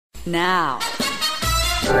now.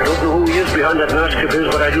 I don't know who he is behind that mask of his,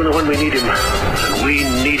 but I do know when we need him. And we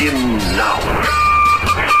need him now.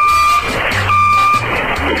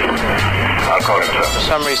 I'll call him, sir. For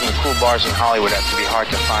some reason, the cool bars in Hollywood have to be hard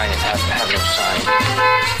to find and have no sign.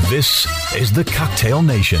 This is the Cocktail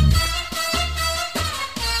Nation.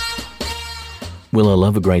 Well, I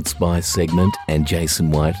love a great spy segment, and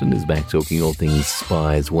Jason Whiton is back talking all things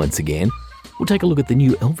spies once again. We'll take a look at the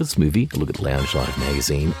new Elvis movie, a look at Lounge Life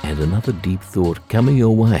magazine, and another deep thought coming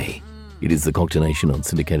your way. It is the Cocktail Nation on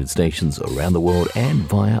syndicated stations around the world and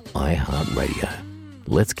via iHeart Radio.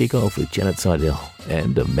 Let's kick off with Janet Seidel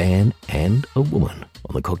and A Man and a Woman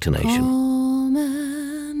on the Cocktail Nation.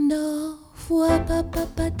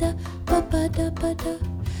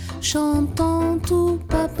 Chantant tout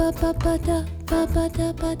papapada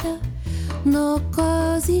papapada no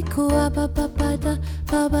cosico papapada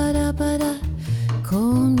papapada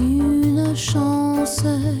comme une chance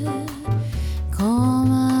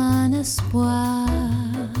comme un espoir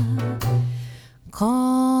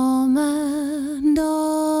comme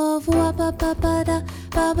un voix papapada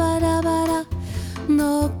papapada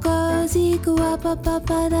no cosico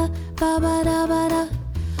papapada papapada.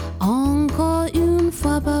 Encore une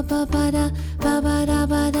fois, babada, babada,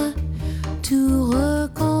 babada, tout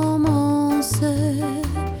recommence,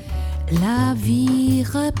 la vie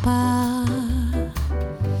repart.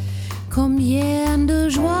 Combien de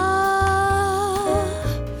joie,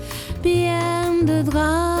 bien de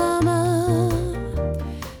drame,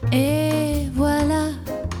 et voilà,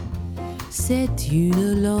 c'est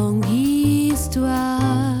une longue histoire.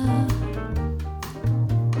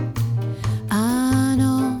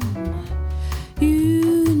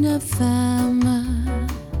 Femme,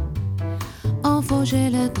 enfant, j'ai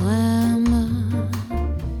le drame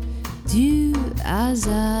du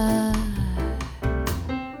hasard.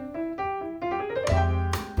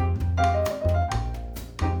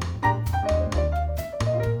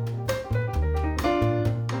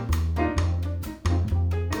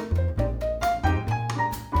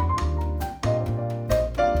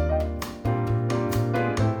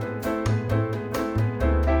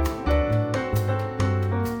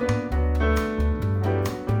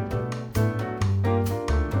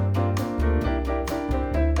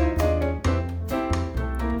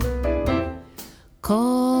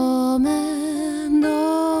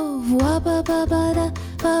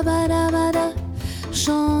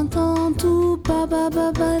 Chantant tout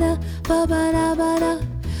babada babada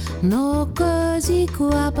no cosico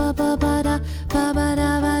babada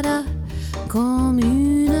babada comme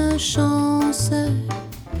une chance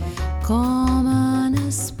comme un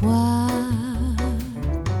espoir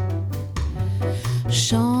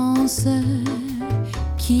chance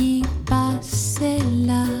qui passait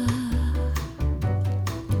là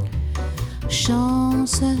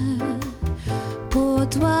chance pour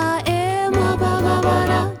toi et moi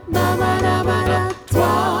babada babada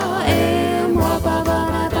toi et moi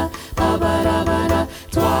babada babada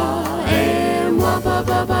toi et moi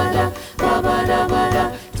babada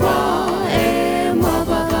babada toi et moi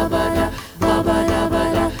babada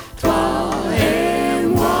babada toi et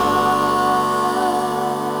moi.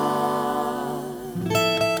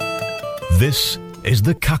 This is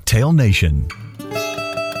the Cocktail Nation.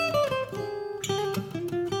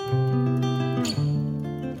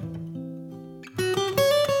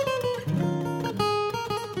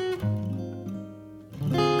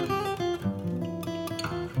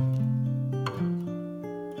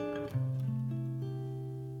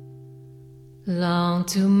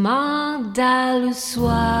 Lentement dans le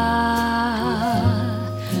soir,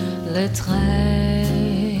 le train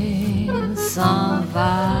s'en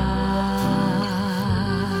va.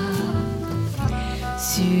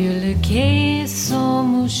 Sur le quai, son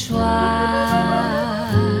mouchoir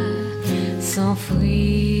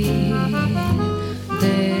s'enfuit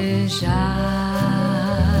déjà.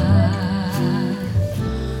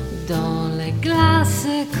 Dans les glaces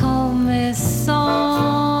comme un songe,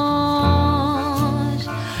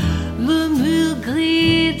 le mur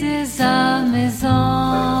gris des maisons,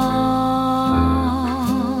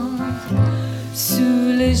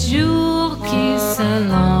 sous les jours qui s'allongent,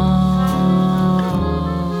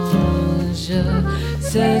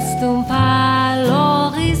 s'estompe à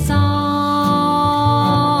l'horizon.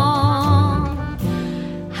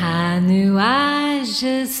 Un nuage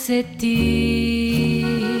s'étire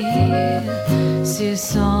sur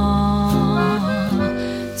son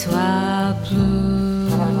toit bleu.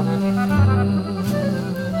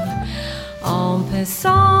 En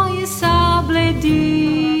passant, il semblait dire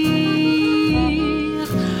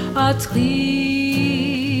un triste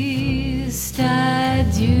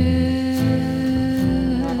adieu.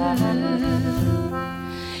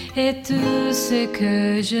 et tout ce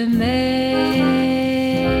que je mets.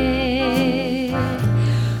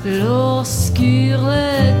 Lorsqu'hurle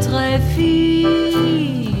tréfire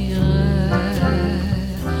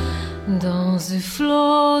dans un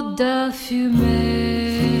flot de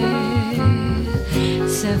fumée,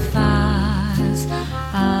 s'efface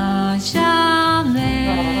à jamais.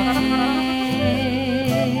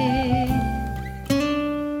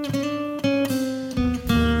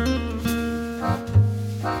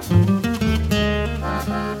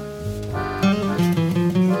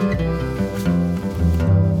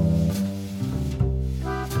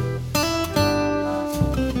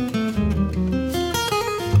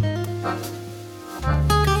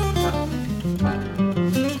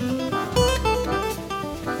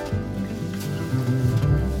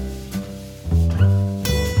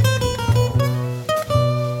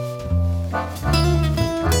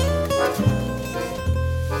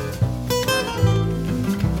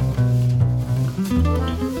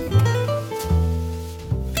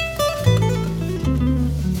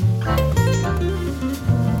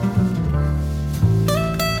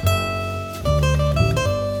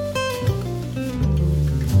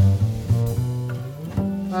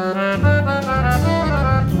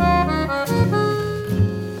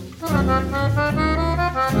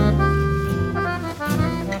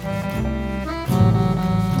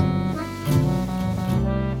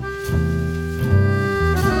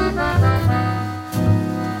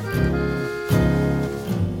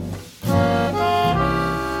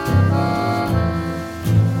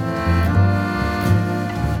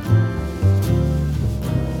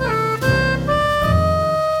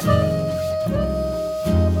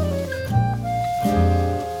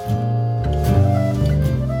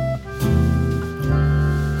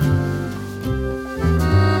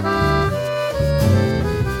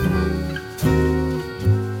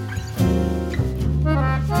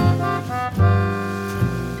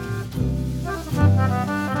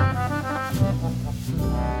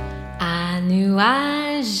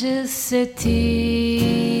 Nuages se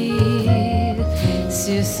tire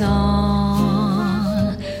sur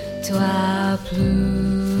son toit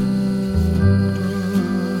bleu,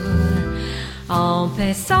 en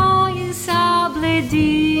passant il semblait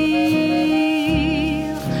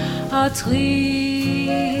dire un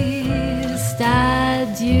triste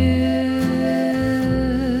adieu,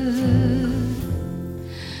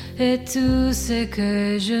 et tout ce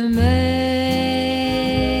que je mets.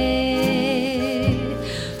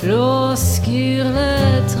 Lorsqu'hurle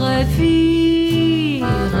tréfire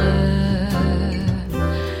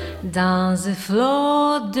dans un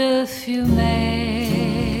flot de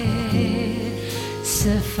fumée,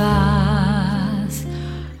 s'efface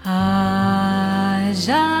à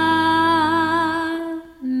jamais.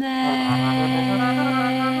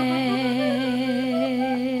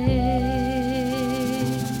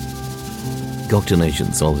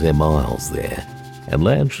 Coctination, Solitaire Miles there. And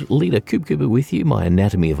Lounge Leader Coop Cooper with you, my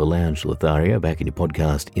Anatomy of a Lounge Lothario, back in your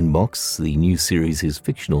podcast inbox. The new series is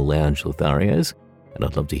Fictional Lounge Lotharios, and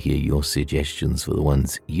I'd love to hear your suggestions for the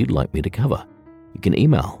ones you'd like me to cover. You can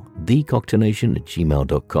email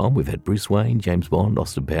thecoctination@gmail.com. We've had Bruce Wayne, James Bond,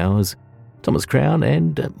 Austin Powers, Thomas Crown,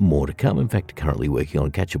 and more to come. In fact, currently working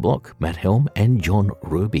on Catch a Block, Matt Helm, and John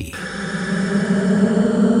Ruby.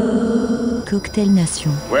 Cocktail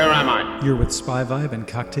Nation. Where am I? You're with Spyvibe and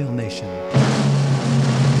Cocktail Nation.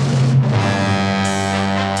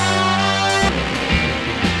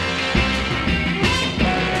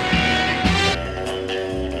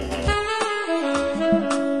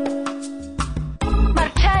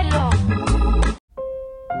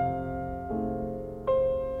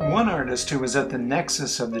 One artist who was at the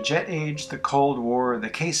nexus of the Jet Age, the Cold War, the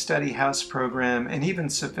Case Study House program, and even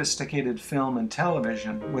sophisticated film and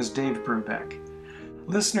television was Dave Brubeck.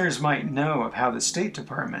 Listeners might know of how the State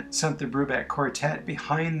Department sent the Brubeck Quartet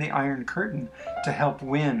behind the Iron Curtain to help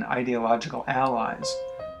win ideological allies.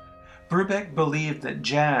 Brubeck believed that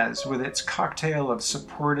jazz, with its cocktail of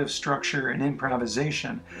supportive structure and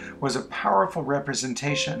improvisation, was a powerful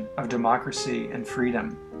representation of democracy and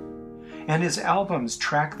freedom. And his albums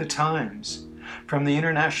track the times, from the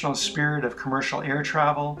international spirit of commercial air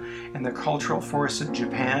travel and the cultural force of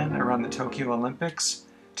Japan around the Tokyo Olympics,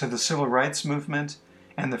 to the civil rights movement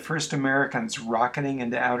and the first Americans rocketing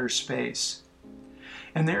into outer space.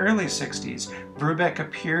 In the early 60s, Brubeck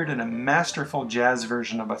appeared in a masterful jazz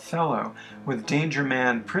version of Othello with Danger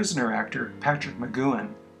Man prisoner actor Patrick McGoohan.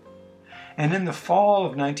 And in the fall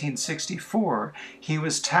of 1964, he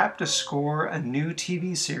was tapped to score a new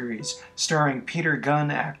TV series starring Peter Gunn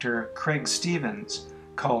actor Craig Stevens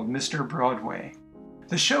called Mr. Broadway.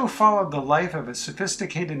 The show followed the life of a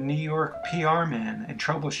sophisticated New York PR man and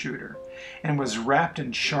troubleshooter, and was wrapped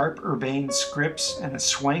in sharp, urbane scripts and a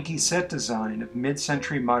swanky set design of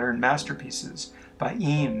mid-century modern masterpieces by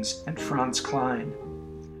Eames and Franz Klein.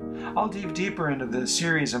 I'll dive deeper into the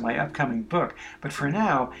series in my upcoming book, but for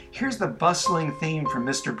now, here's the bustling theme from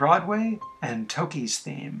Mr. Broadway and Toki's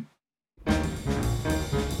theme.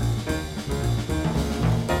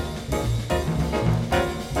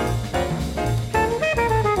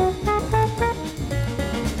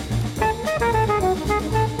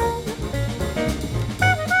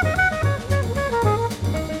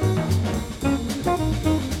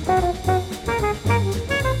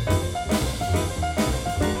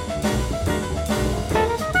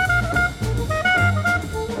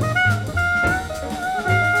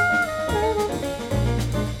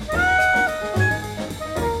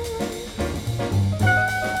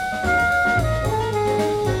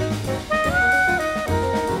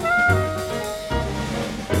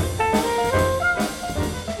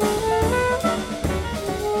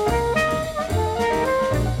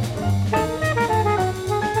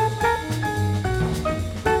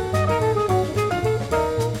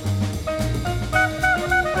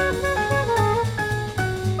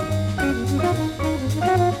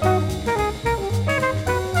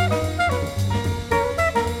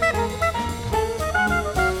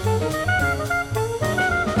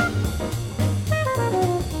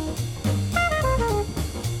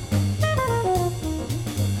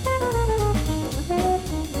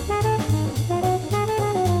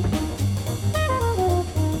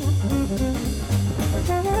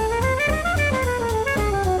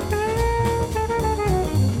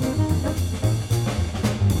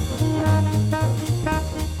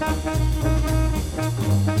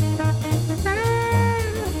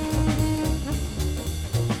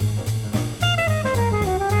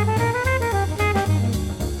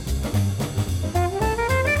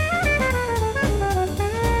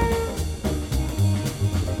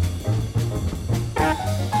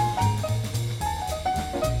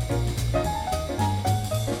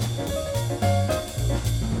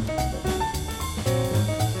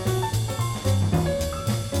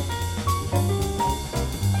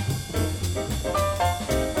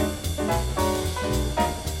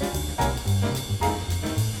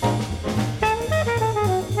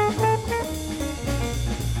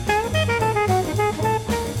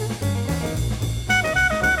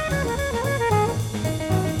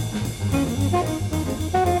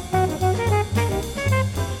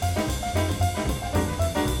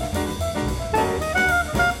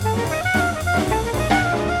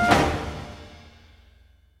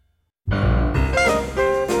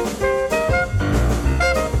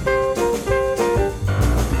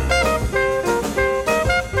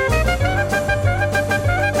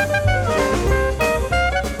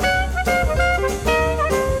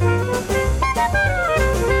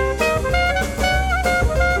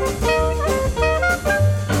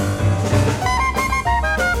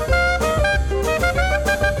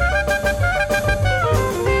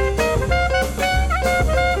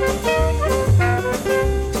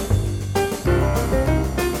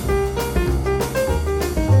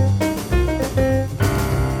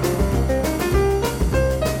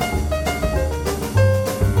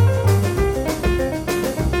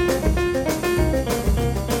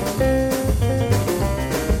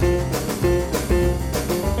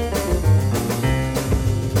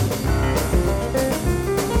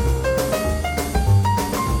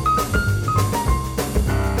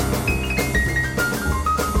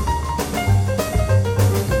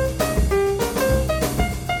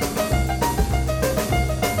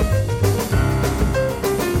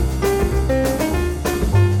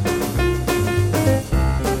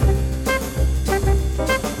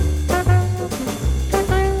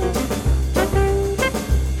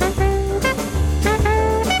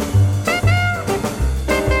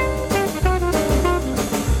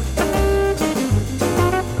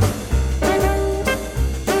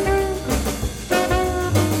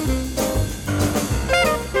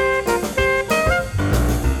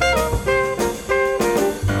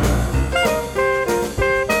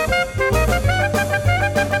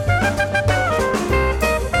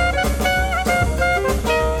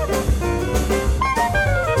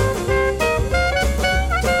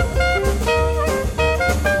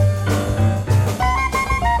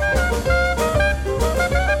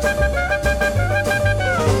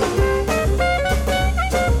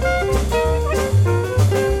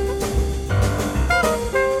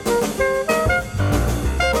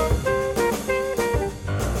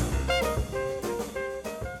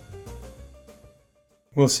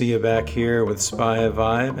 We'll see you back here with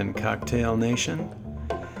Spyvibe and Cocktail Nation.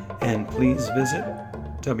 please visit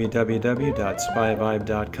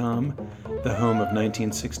www.spyvibe.com, the home of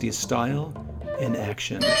 1960s style in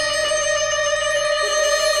action.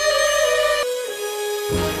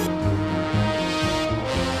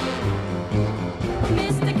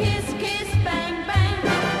 Mr. Kiss, Kiss, Bang, Bang.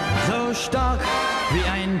 So stark wie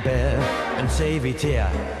ein Bär, ein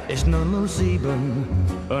Servitär ist 007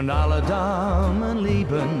 und alle Damen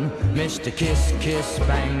lieben Mr. Kiss, Kiss,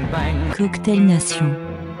 Bang, Bang. Cocktail Nation.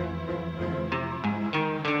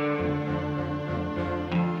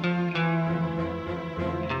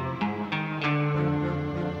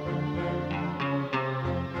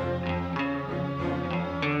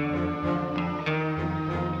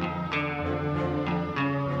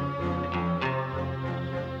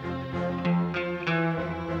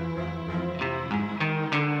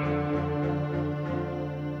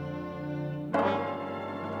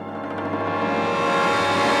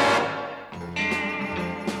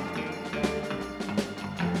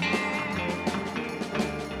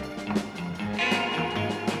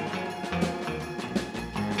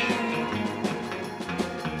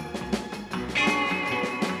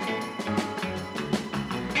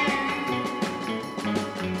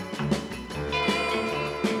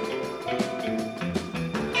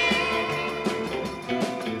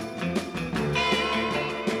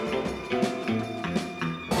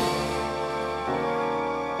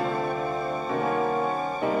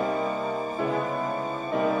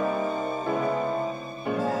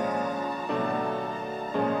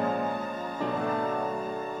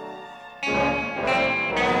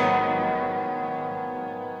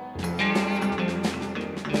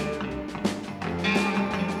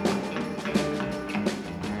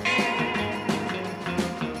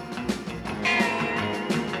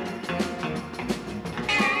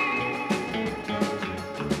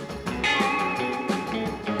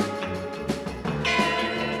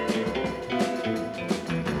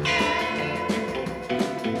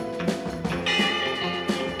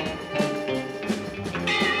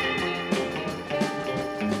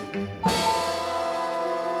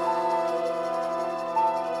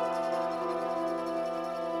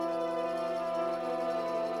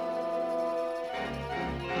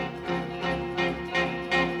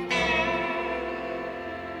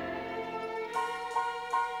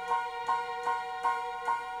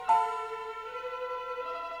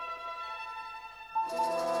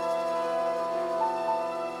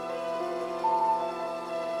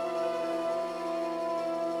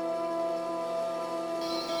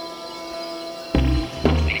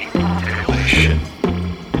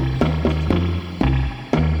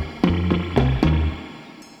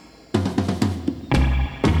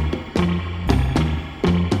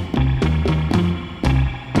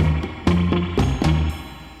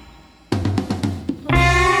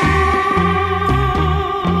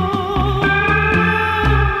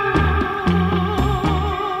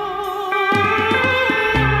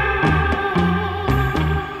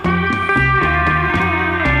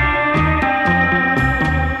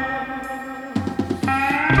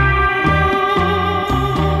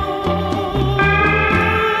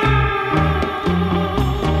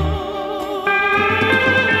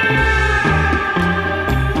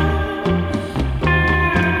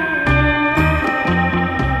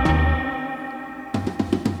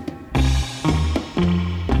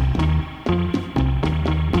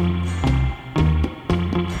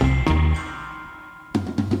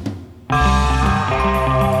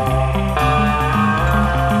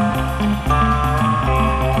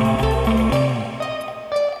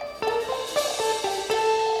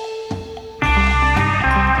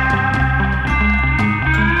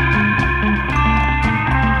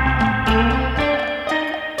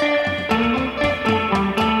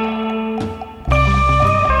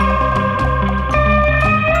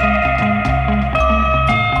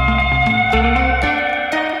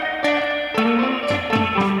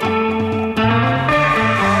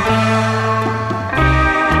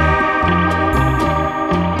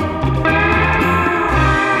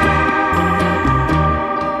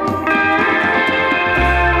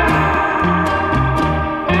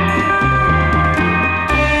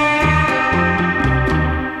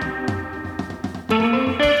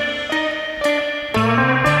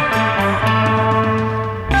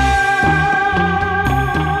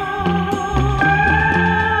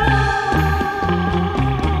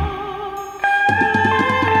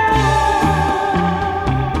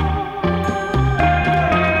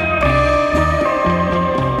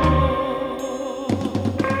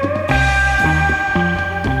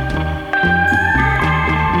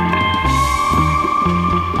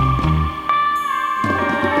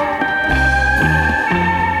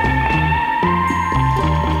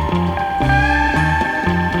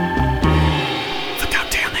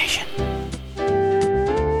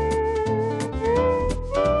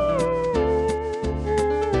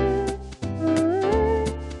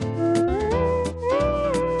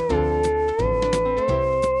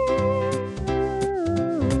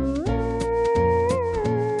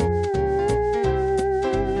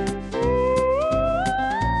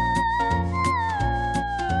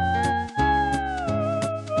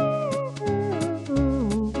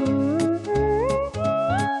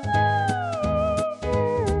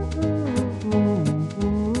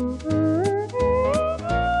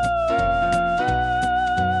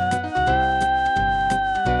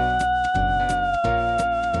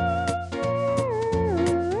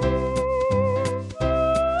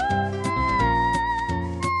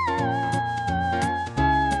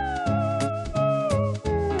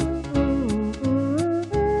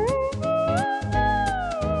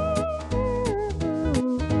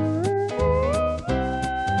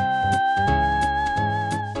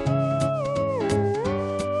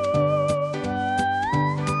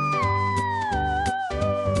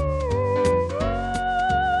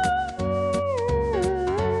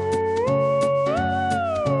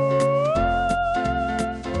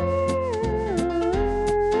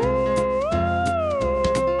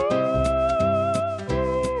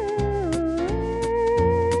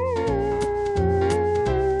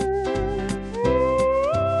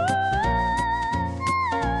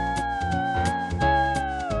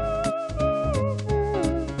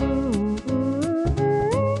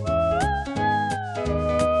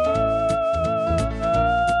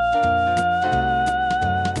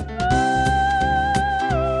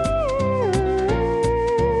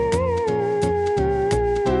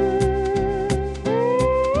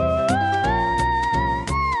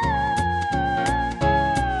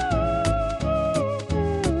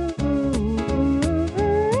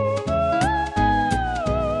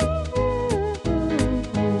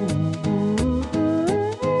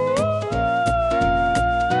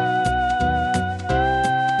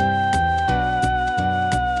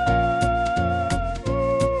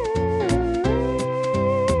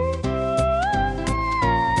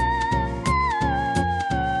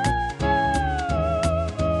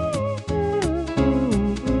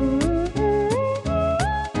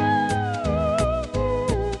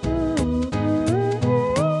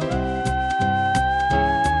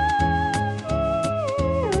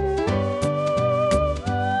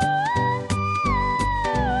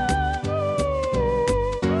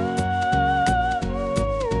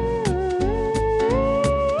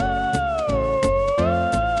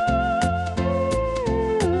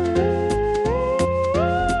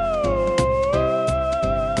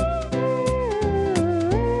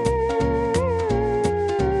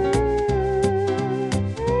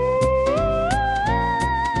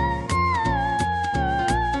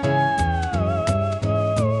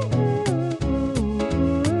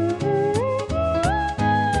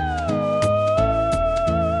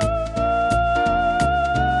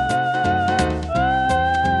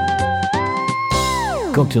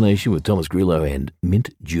 Cocktail Nation with Thomas Grillo-Mint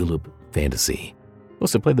Julep Fantasy.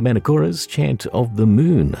 Also played the Manakooras-Chant of the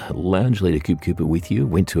Moon. Lounge leader Coop Cooper with you.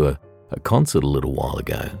 Went to a concert a little while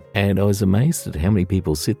ago, and I was amazed at how many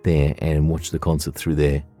people sit there and watch the concert through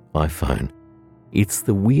their iPhone. It's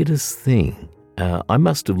the weirdest thing. I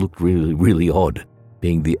must have looked really, really odd,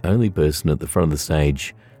 being the only person at the front of the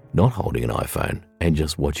stage not holding an iPhone and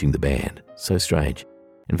just watching the band. So strange.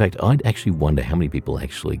 In fact, I'd actually wonder how many people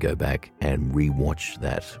actually go back and re-watch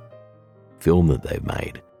that film that they've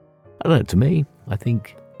made. I don't know, to me, I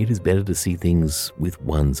think it is better to see things with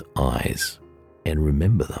one's eyes and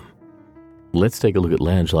remember them. Let's take a look at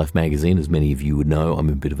Lounge Life magazine. As many of you would know, I'm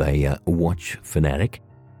a bit of a watch fanatic.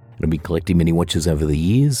 And I've been collecting many watches over the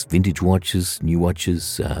years, vintage watches, new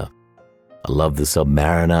watches. I love the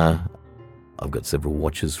Submariner. I've got several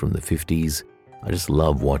watches from the 50s. I just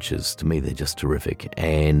love watches. To me, they're just terrific.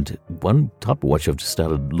 And one type of watch I've just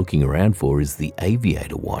started looking around for is the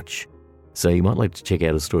aviator watch. So you might like to check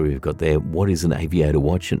out a story we've got there. What is an aviator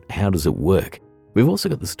watch and how does it work? We've also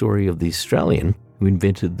got the story of the Australian who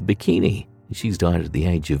invented the bikini. She's died at the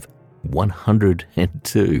age of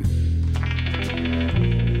 102.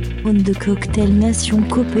 On the Cocktail Nation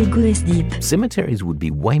Copégo deep. Cemeteries would be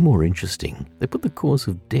way more interesting. They put the cause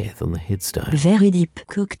of death on the headstone. Very deep.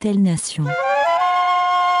 Cocktail Nation.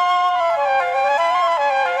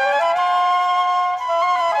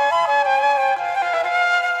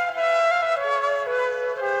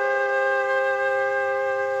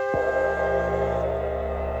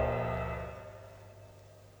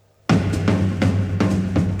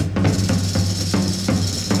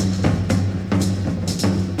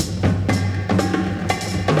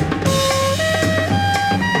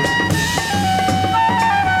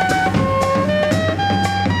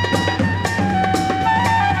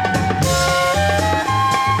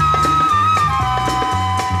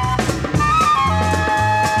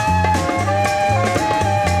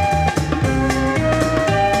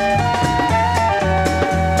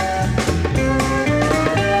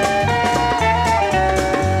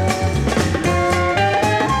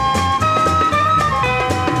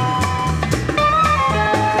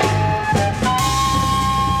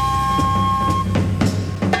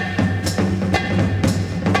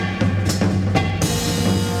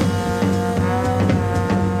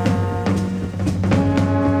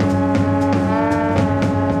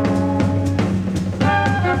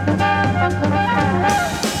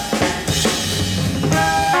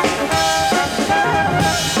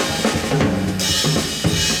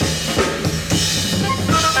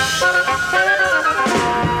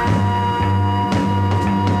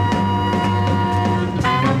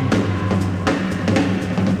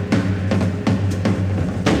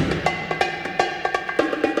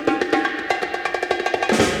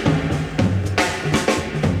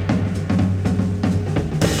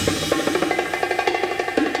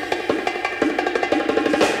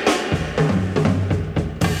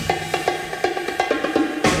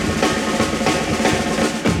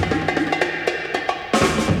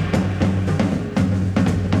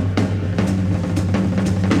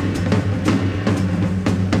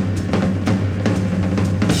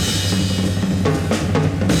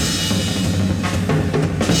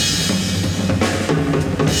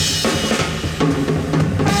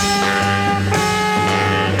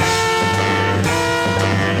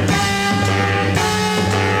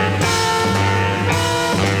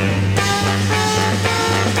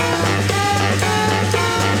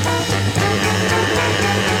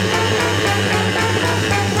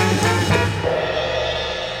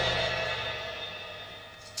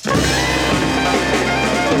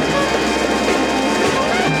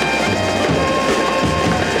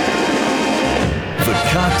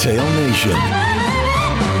 Cocktail Nation.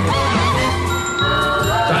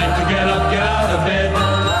 Time to get out of bed,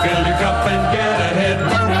 fill your cup and get ahead.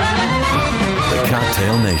 The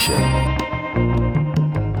Cocktail Nation.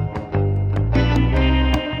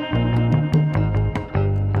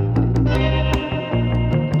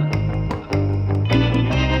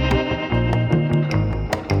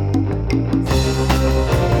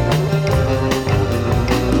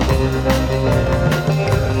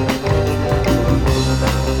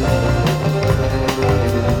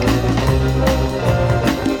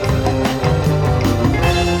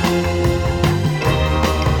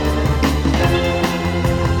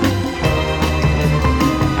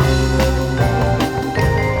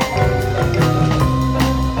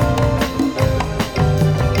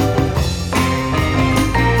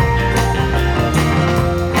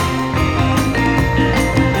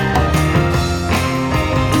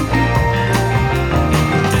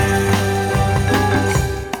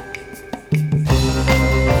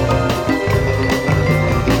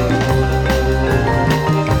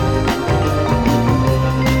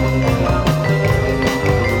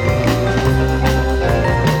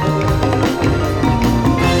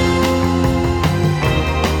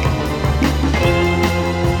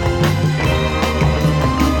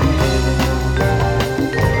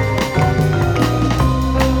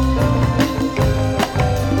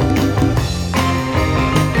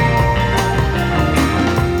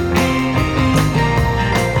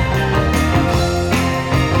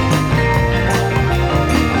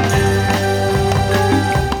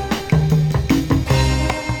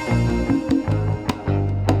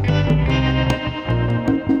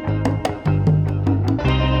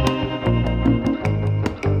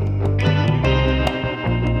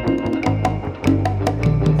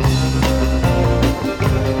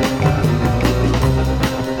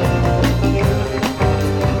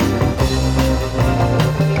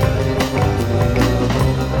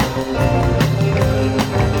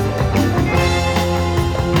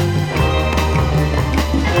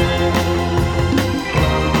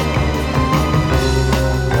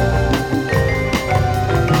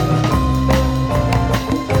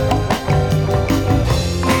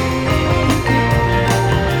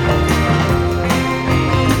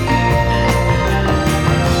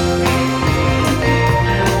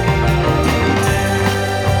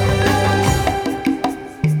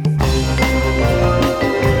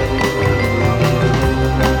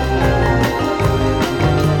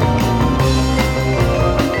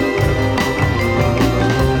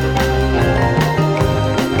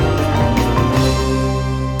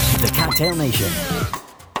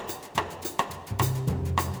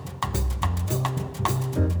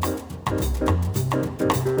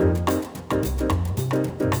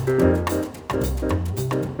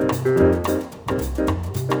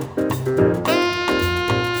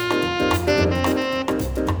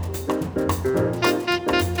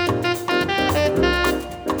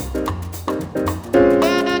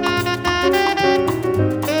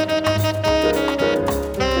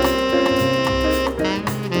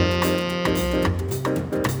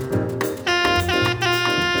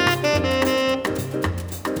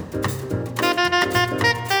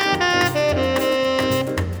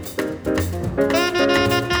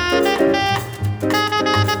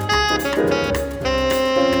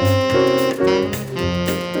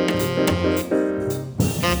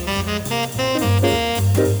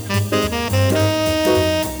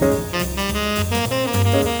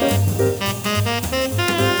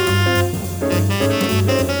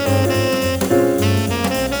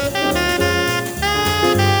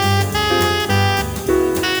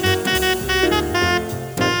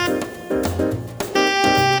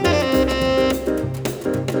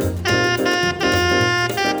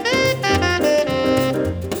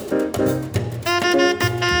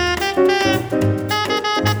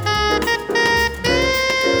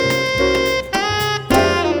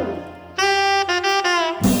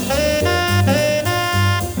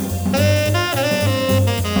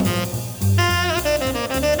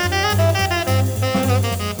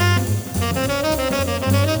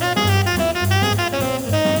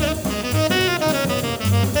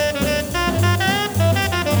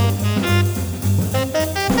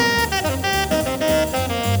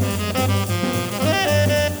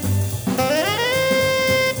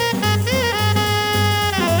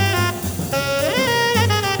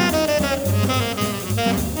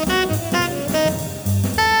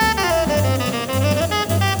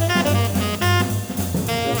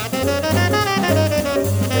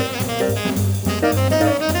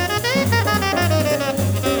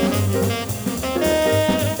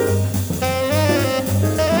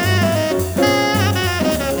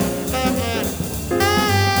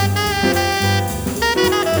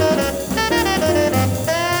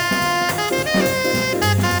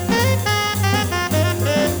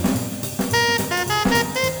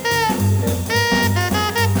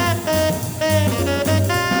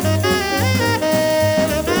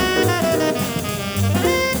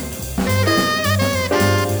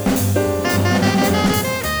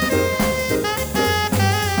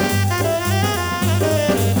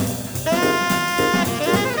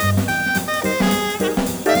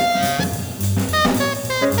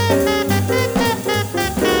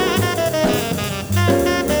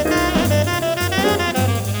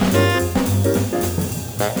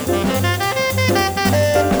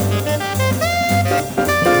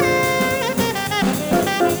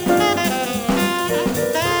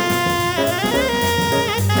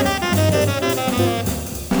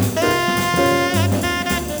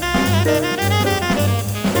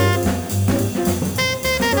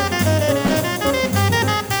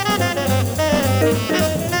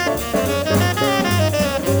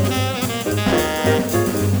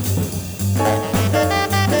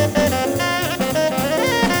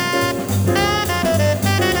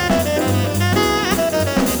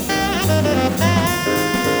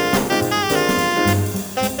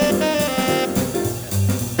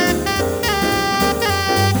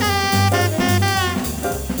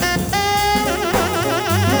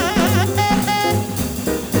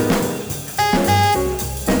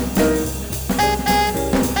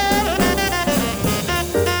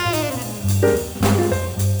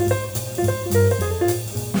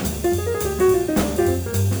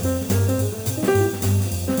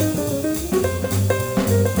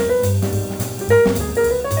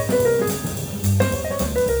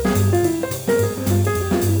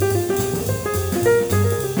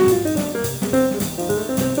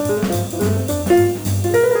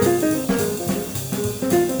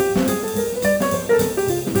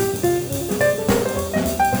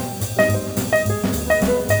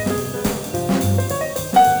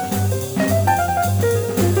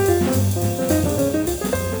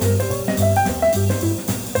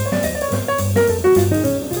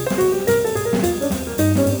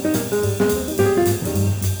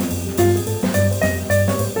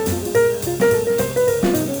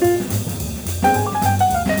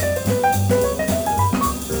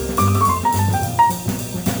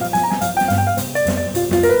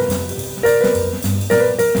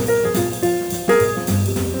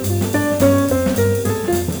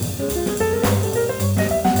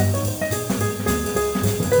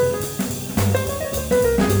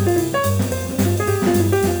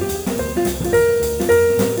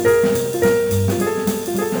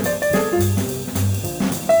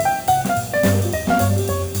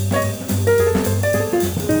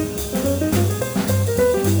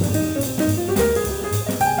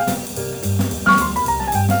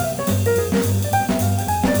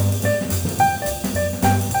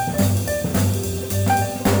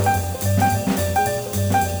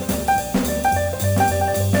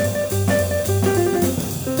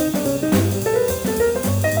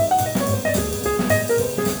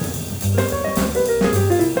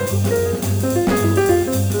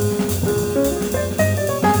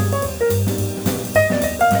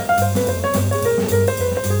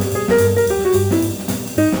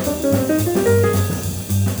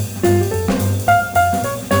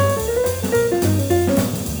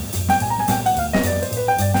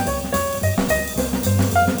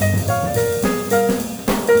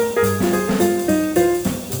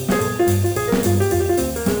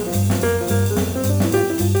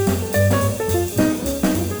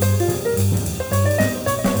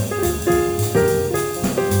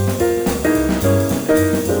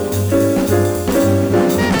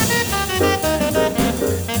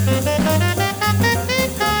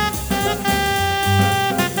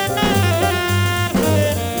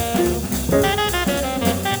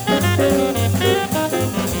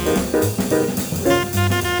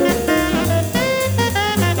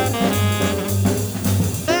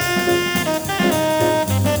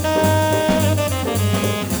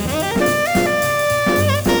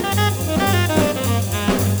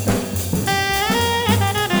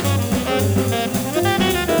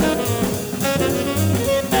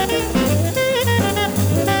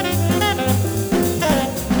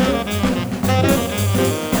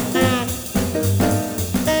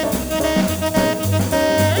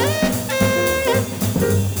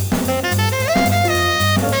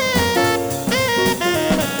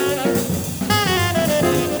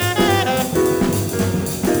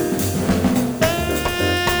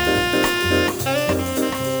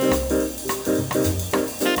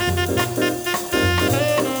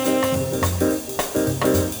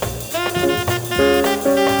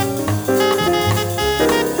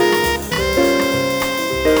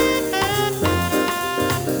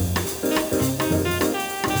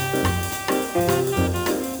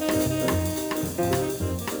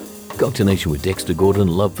 Cocktail Nation with Dexter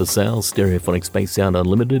Gordon-Love For Sale, Stereophonic Space Sound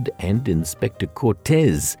Unlimited, and Inspector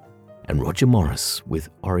Cortez, and Roger Morris with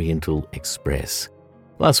Oriental Express.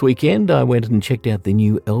 Last weekend, I went and checked out the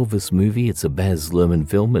new Elvis movie. It's a Baz Luhrmann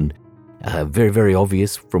film, and very, very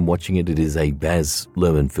obvious from watching it, it is a Baz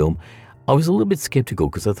Luhrmann film. I was a little bit skeptical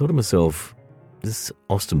because I thought to myself, this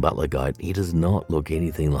Austin Butler guy, he does not look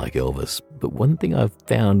anything like Elvis. But one thing I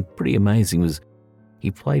found pretty amazing was he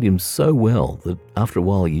played him so well that after a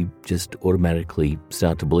while you just automatically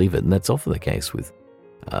start to believe it. And that's often the case with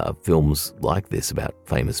films like this about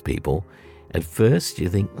famous people. At first you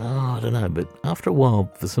think, I don't know, but after a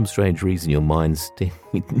while, for some strange reason, your mind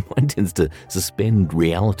tends to suspend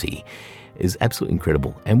reality. It's absolutely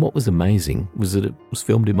incredible. And what was amazing was that it was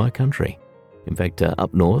filmed in my country. In fact,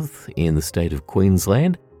 up north in the state of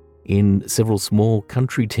Queensland, in several small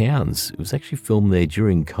country towns. It was actually filmed there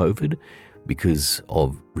during COVID because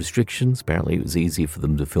of restrictions. Apparently it was easier for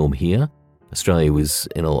them to film here. Australia was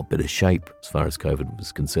in a lot better shape as far as COVID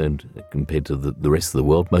was concerned compared to the rest of the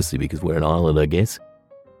world, mostly because we're an island, I guess.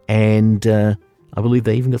 And I believe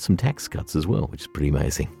they even got some tax cuts as well, which is pretty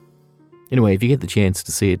amazing. Anyway, if you get the chance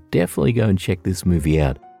to see it, definitely go and check this movie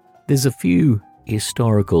out. There's a few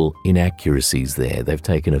historical inaccuracies there. They've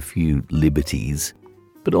taken a few liberties.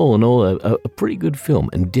 But all in all, a pretty good film,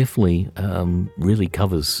 and definitely really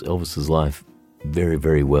covers Elvis's life very,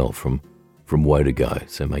 very well from woe to go.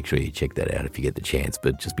 So make sure you check that out if you get the chance.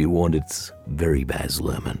 But just be warned, it's very Baz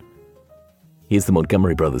Luhrmann. Here's the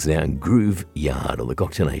Montgomery Brothers now in Grooveyard on the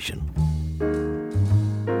Cocktail Nation.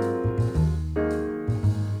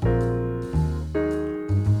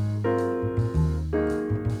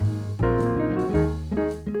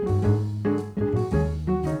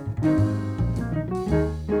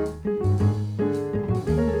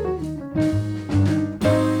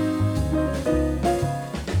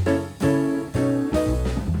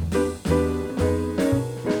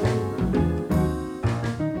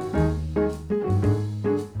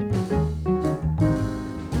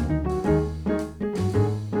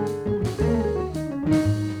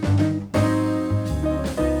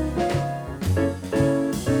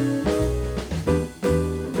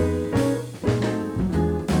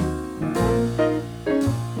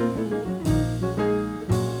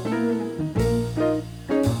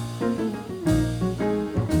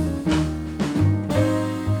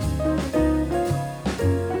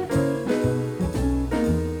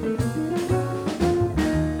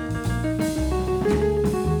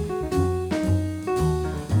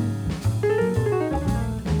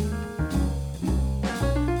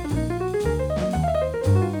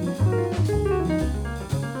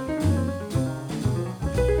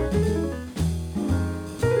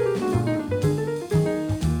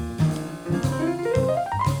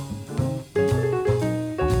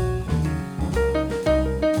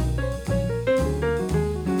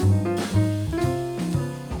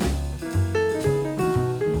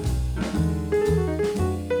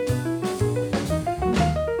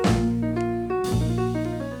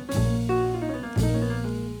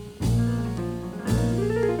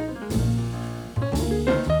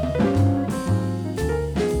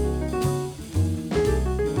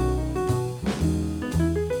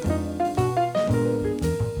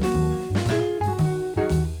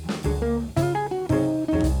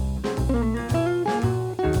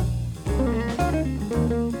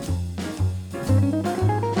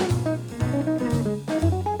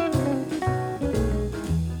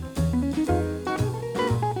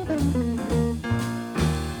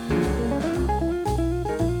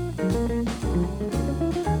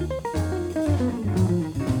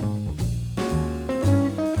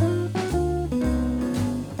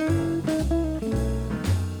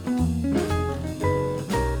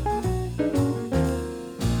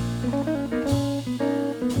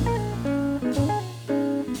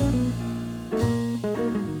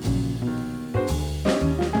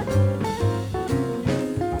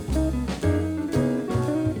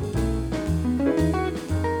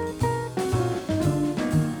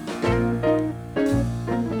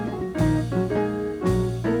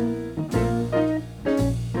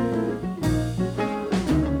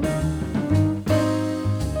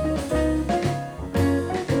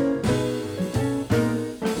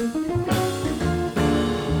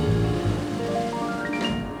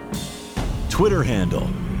 Twitter handle,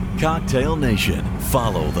 Cocktail Nation.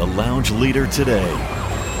 Follow the lounge leader today.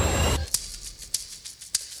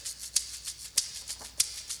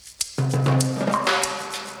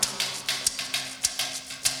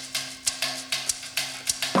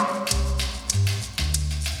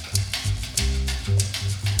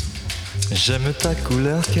 J'aime ta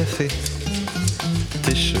couleur café,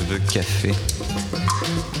 tes cheveux café,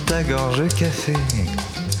 ta gorge café.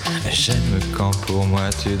 J'aime quand pour moi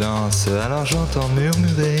tu danses, alors j'entends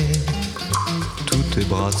murmurer tous tes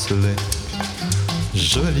bracelets,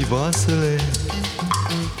 jolis bracelets.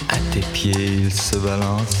 À tes pieds ils se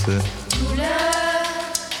balancent. Couleur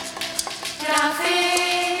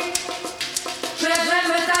café,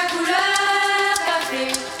 j'aime ta couleur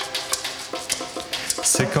café.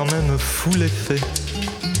 C'est quand même fou l'effet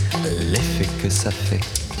que ça fait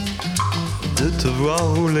de te voir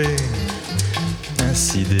rouler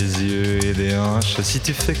ainsi des yeux et des hanches. Si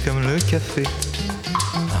tu fais comme le café,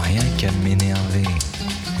 rien qu'à m'énerver,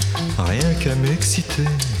 rien qu'à m'exciter.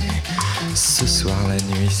 Ce soir la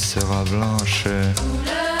nuit sera blanche.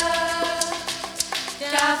 Couleur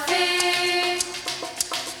café,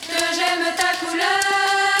 que j'aime ta couleur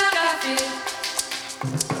café.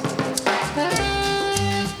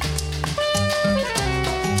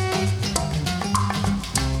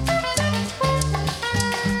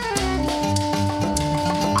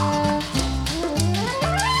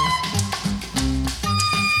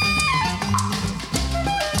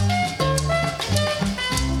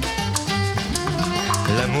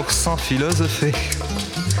 L'amour sans philosopher,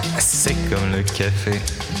 c'est comme le café,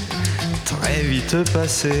 très vite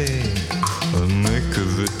passé. Mais que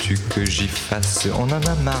veux-tu que j'y fasse? On en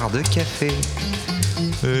a marre de café.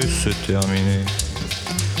 Et c'est terminé.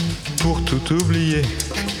 Pour tout oublier,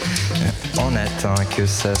 on attend que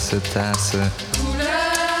ça se tasse. Couleur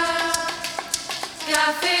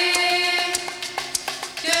café,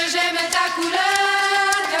 que j'aime ta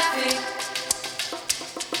couleur café.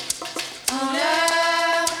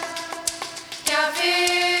 Couleur café,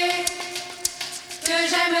 que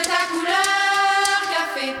j'aime ta couleur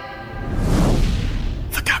café.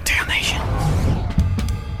 The Cocktail Nation.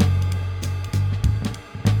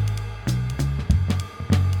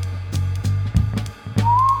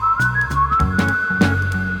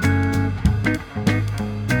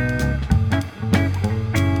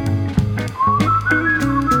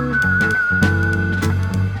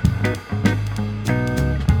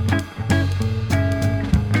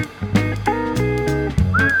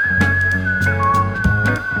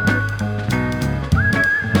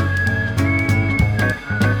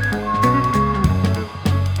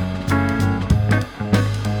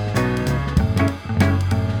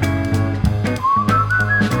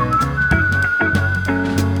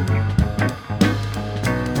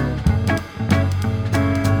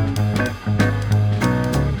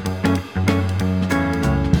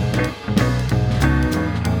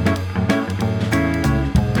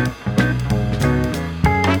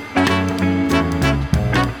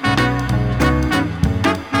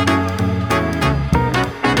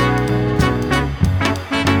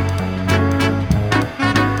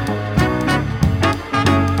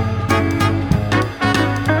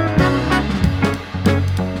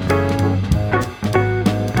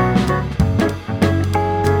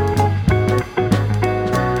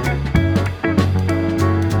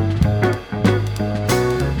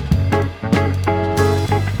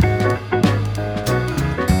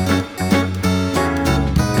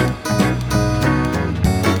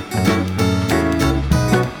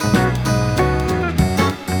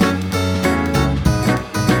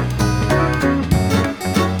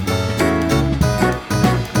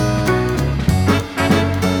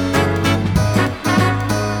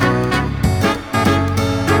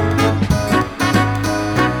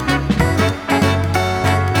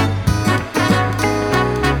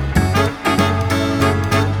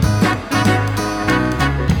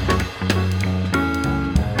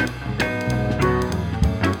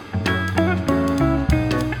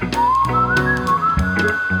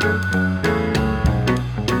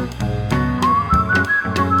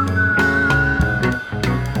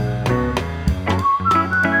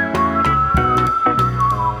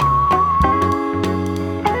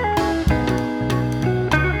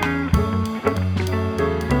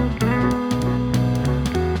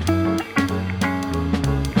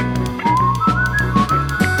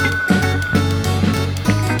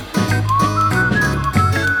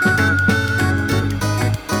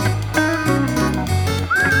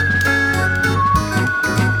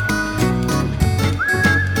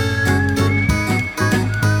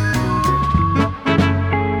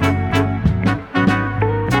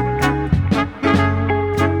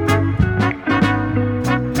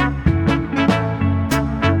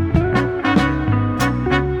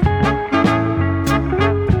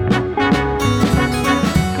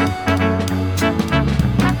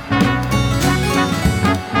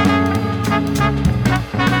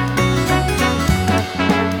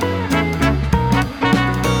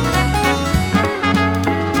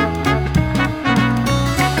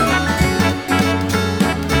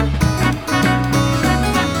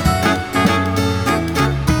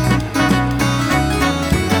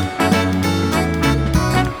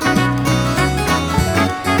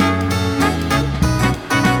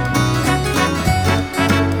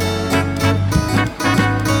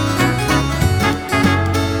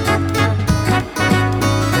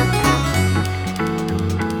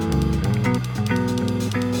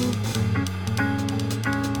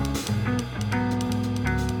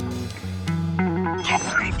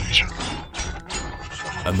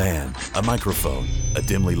 A man, a microphone, a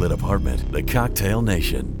dimly lit apartment, the Cocktail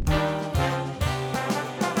Nation.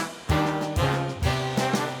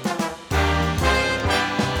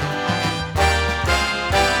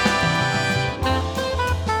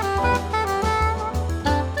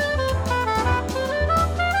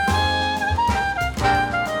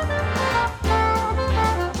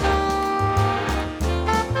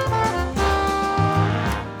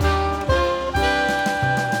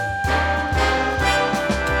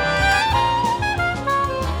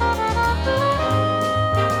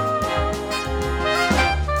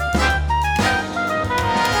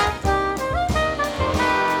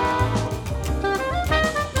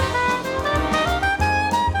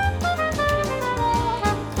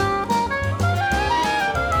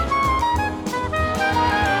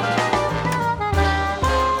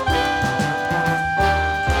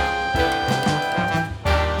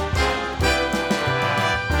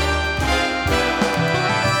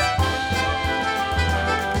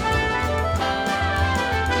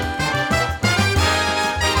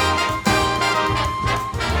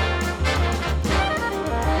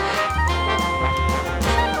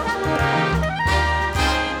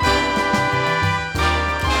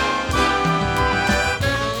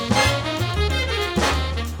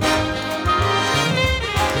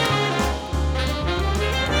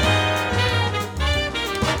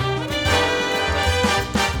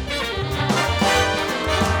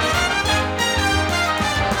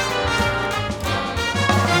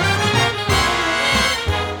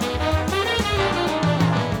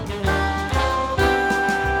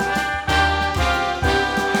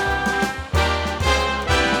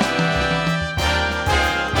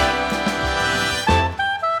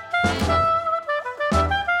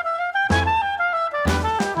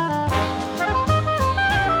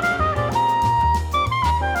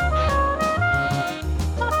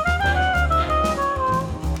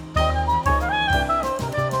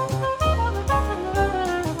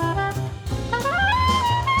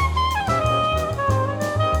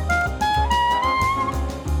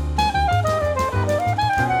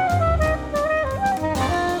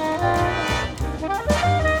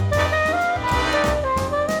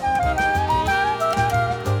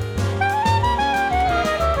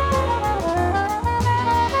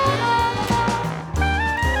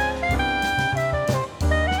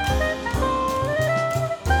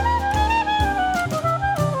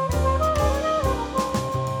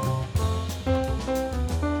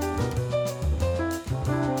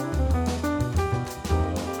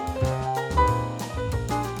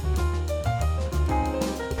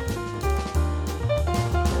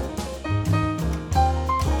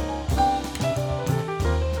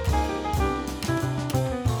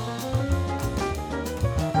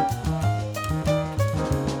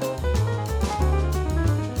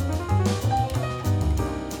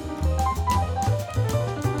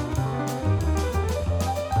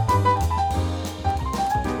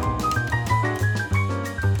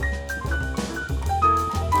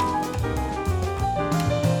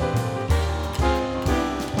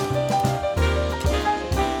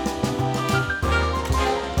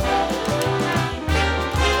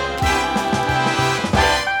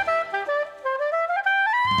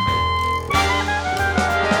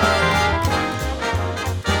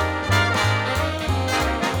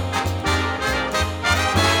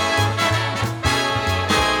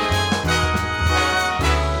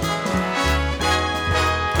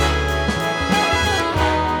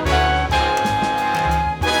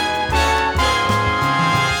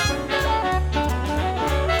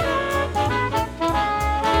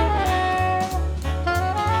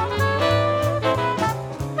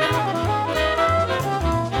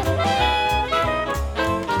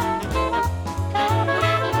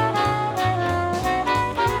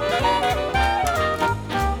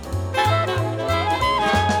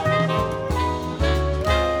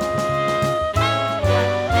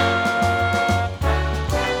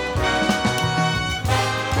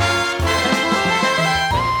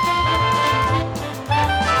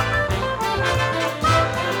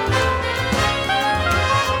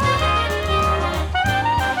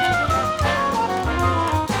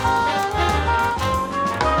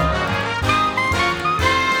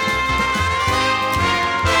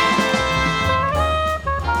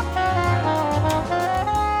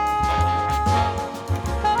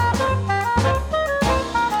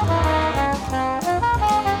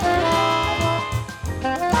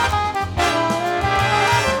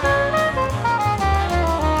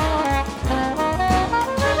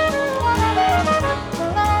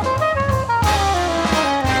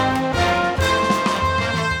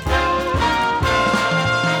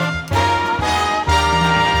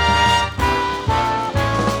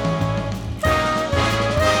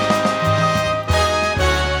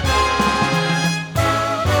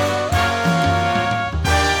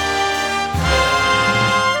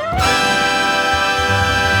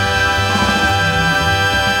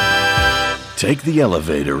 Take the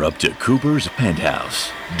elevator up to Cooper's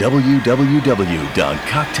penthouse.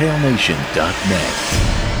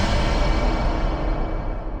 www.cocktailnation.net.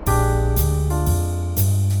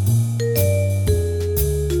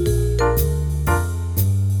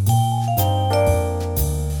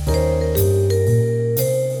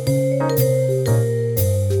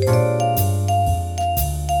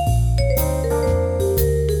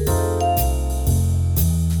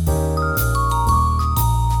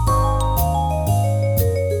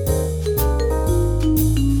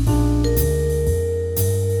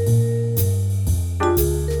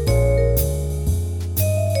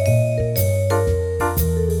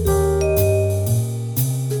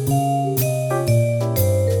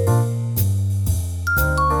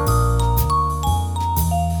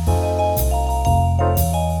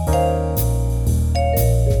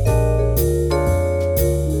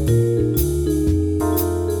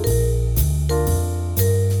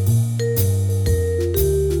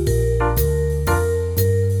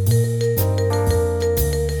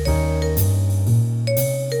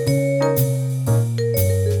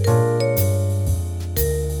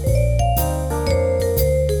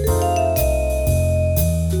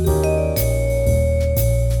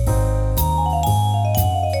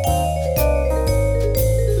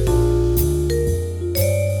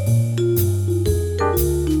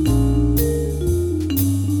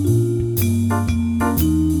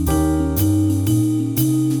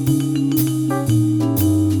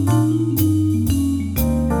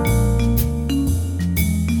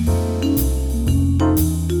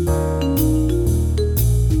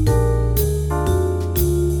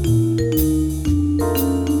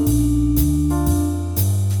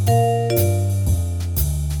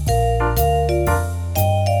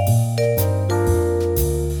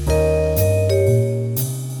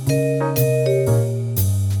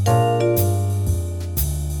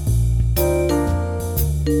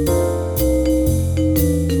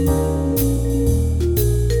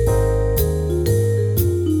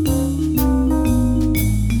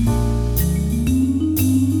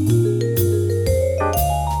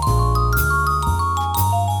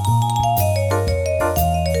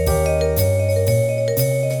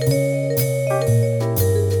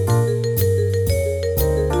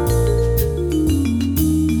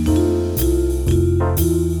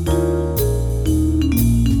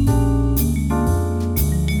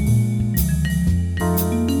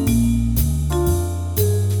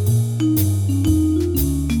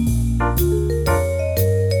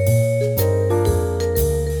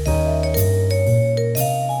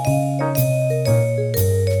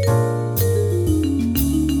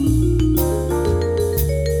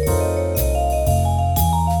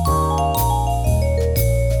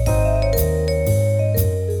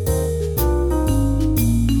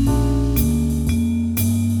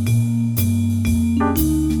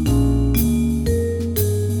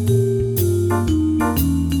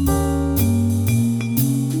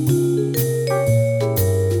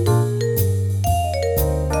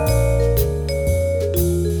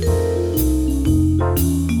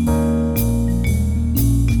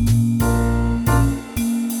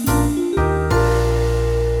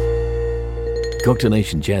 Cocktail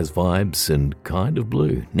Nation jazz vibes and kind of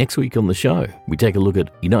blue. Next week on the show, we take a look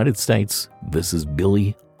at United States versus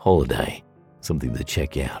Billie Holiday. Something to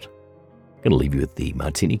check out. Going to leave you with the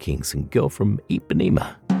Martini Kings and Girl from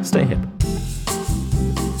Ipanema. Stay happy.